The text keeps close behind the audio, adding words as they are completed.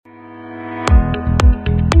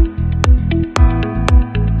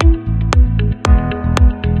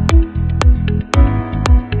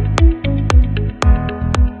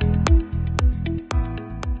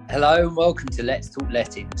Hello and welcome to Let's Talk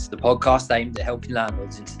Lettings, the podcast aimed at helping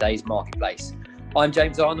landlords in today's marketplace. I'm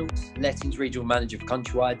James Arnold, Lettings Regional Manager for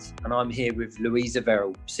Countrywide, and I'm here with Louisa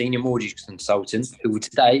Verrill, Senior Mortgage Consultant, who will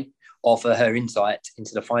today offer her insight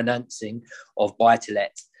into the financing of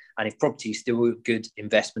buy-to-let and if property is still a good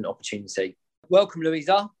investment opportunity. Welcome,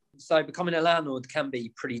 Louisa. So becoming a landlord can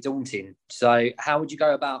be pretty daunting. So how would you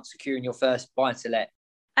go about securing your first buy-to-let?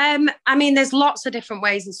 There's lots of different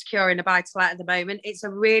ways of securing a buy-to-let at the moment. It's a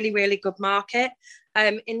really, really good market.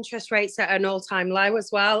 Interest rates are at an all-time low as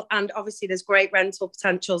well. And obviously there's great rental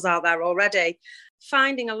potentials out there already.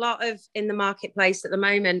 Finding a lot of in the marketplace at the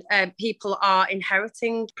moment, people are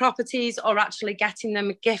inheriting properties or actually getting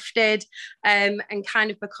them gifted and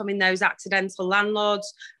kind of becoming those accidental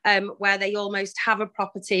landlords where they almost have a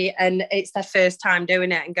property and it's their first time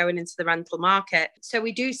doing it and going into the rental market. So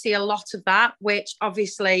we do see a lot of that, which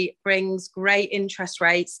obviously brings great interest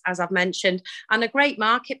rates, as I've mentioned, and a great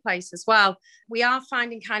marketplace as well. We are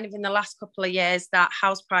finding kind of in the last couple of years that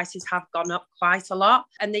house prices have gone up quite a lot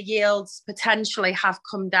and the yields potentially have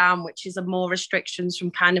come down, which is more restrictions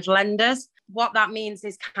from kind of lenders. What that means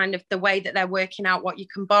is kind of the way that they're working out what you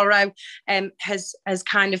can borrow has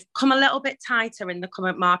kind of come a little bit tighter in the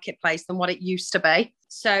current marketplace than what it used to be.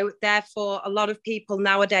 So therefore, a lot of people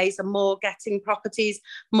nowadays are more getting properties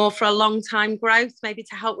more for a long time growth, maybe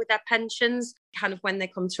to help with their pensions, kind of when they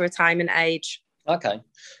come to retirement age. Okay.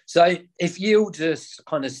 So if yield is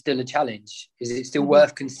kind of still a challenge, is it still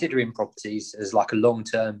worth considering properties as like a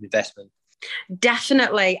long-term investment?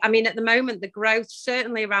 Definitely. I mean, at the moment, the growth,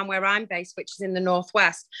 certainly around where I'm based, which is in the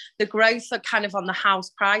Northwest, the growth of kind of on the house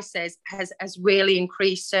prices has really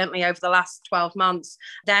increased, certainly over the last 12 months.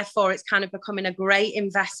 Therefore, it's kind of becoming a great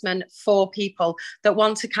investment for people that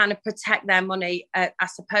want to kind of protect their money, I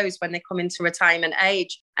suppose, when they come into retirement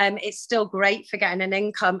age. It's still great for getting an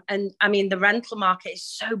income. And I mean, the rental market is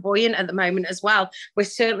so buoyant at the moment as well. We're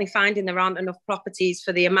certainly finding there aren't enough properties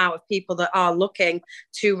for the amount of people that are looking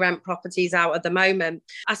to rent properties out at the moment.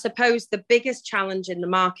 I suppose the biggest challenge in the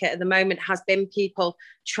market at the moment has been people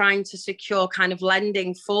trying to secure kind of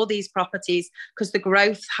lending for these properties because the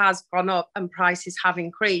growth has gone up and prices have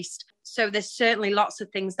increased. So there's certainly lots of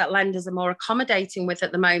things that lenders are more accommodating with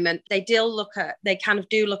at the moment. They kind of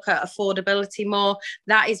do look at affordability more.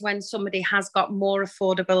 That is when somebody has got more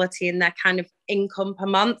affordability in their kind of income per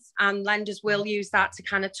month, and lenders will use that to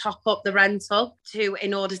kind of top up the rental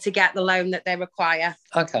in order to get the loan that they require.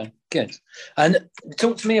 Okay, good. And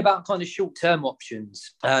talk to me about kind of short-term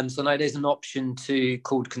options. So I know there's an option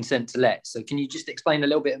called consent to let. So can you just explain a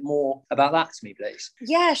little bit more about that to me, please?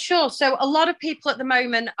 Yeah, sure. So a lot of people at the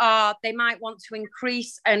moment they might want to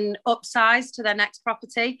increase and upsize to their next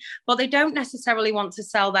property, but they don't necessarily want to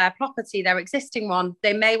sell their property, their existing one.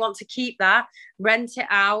 They may want to keep that, rent it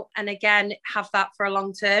out, and again, have that for a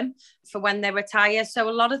long term for when they retire. So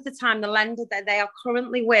a lot of the time, the lender that they are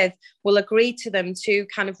currently with will agree to them to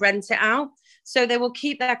kind of rent it out. So they will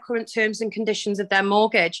keep their current terms and conditions of their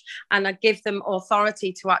mortgage and give them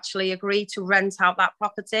authority to actually agree to rent out that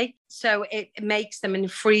property. So it makes them and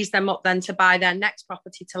frees them up then to buy their next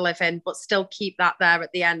property to live in, but still keep that there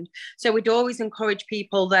at the end. So we'd always encourage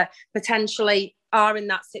people that potentially are in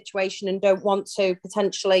that situation and don't want to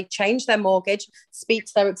potentially change their mortgage, speak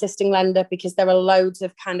to their existing lender, because there are loads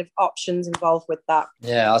of kind of options involved with that.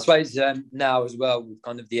 Yeah, I suppose now as well, with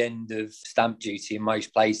kind of the end of stamp duty in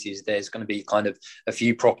most places, there's going to be kind of a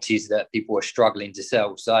few properties that people are struggling to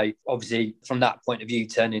sell. So obviously from that point of view,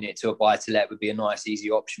 turning it to a buy-to-let would be a nice,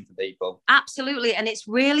 easy option for people. Absolutely. And it's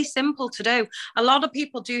really simple to do. A lot of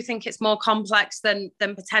people do think it's more complex than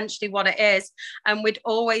potentially what it is. And we'd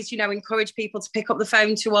always, encourage people to pick up the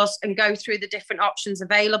phone to us and go through the different options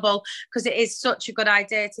available, because it is such a good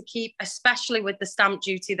idea to keep, especially with the stamp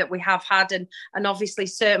duty that we have had, and obviously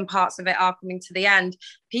certain parts of it are coming to the end.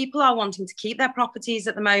 People are wanting to keep their properties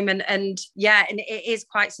at the moment, and it is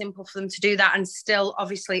quite simple for them to do that and still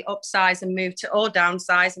obviously upsize and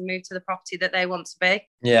downsize and move to the property that they want to be.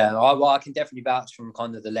 Yeah, I can definitely vouch from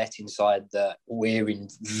kind of the letting side that we're in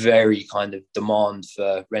very kind of demand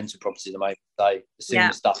for rental properties at the moment. So as soon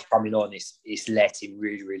as stuff's coming on, it's letting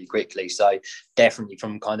really, really quickly. So definitely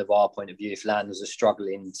from kind of our point of view, if landlords are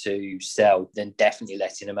struggling to sell, then definitely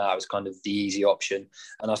letting them out is kind of the easy option.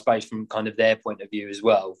 And I suppose from kind of their point of view as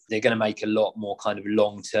well, well, they're going to make a lot more kind of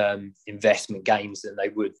long-term investment gains than they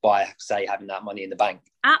would by, say, having that money in the bank.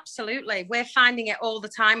 Absolutely. We're finding it all the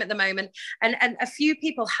time at the moment. And a few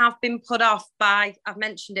people have been put off by, I've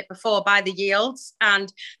mentioned it before, by the yields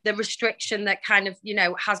and the restriction that kind of,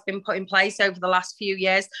 has been put in place over the last few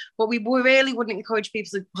years. But we really wouldn't encourage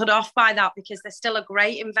people to put off by that, because they're still a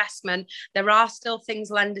great investment. There are still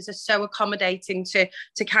things lenders are so accommodating to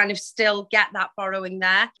kind of still get that borrowing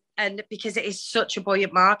there. And because it is such a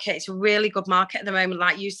buoyant market, it's a really good market at the moment.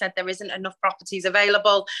 Like you said, there isn't enough properties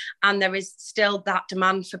available, and there is still that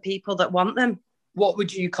demand for people that want them. What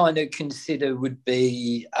would you kind of consider would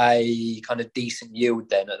be a kind of decent yield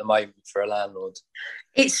then at the moment for a landlord?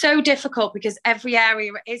 It's so difficult because every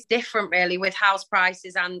area is different really with house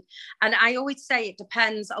prices, and I always say it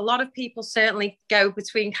depends. A lot of people certainly go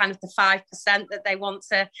between kind of the 5% that they want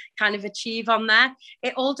to kind of achieve on there.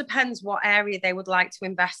 It all depends what area they would like to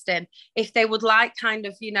invest in. If they would like kind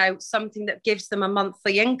of, something that gives them a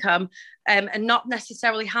monthly income, and not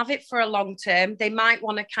necessarily have it for a long term, they might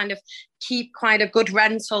want to kind of keep quite a good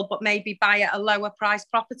rental, but maybe buy at a lower price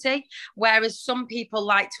property. Whereas some people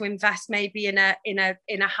like to invest maybe in a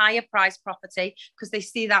higher price property because they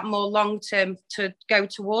see that more long term to go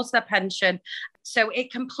towards their pension. So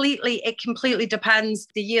it completely depends.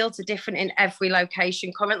 The yields are different in every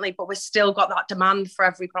location currently, but we've still got that demand for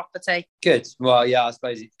every property. Good. Well, yeah, I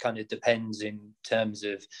suppose it kind of depends in terms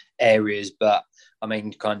of areas, but I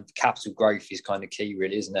mean, kind of capital growth is kind of key,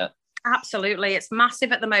 really, isn't it? Absolutely. It's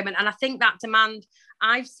massive at the moment. And I think that demand,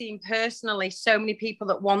 I've seen personally so many people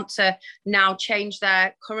that want to now change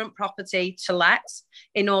their current property to let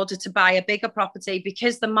in order to buy a bigger property,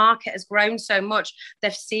 because the market has grown so much.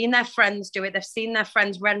 They've seen their friends do it. They've seen their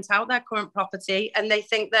friends rent out their current property, and they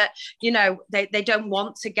think that, they don't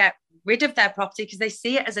want to get rid of their property because they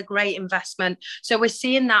see it as a great investment. So we're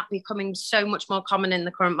seeing that becoming so much more common in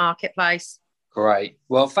the current marketplace. Great.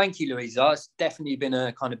 Well, thank you, Louisa. It's definitely been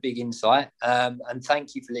a kind of big insight. And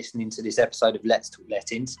thank you for listening to this episode of Let's Talk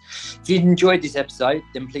Lettings. If you enjoyed this episode,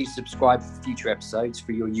 then please subscribe for future episodes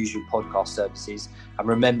through your usual podcast services. And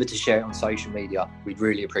remember to share it on social media. We'd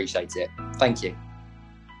really appreciate it. Thank you.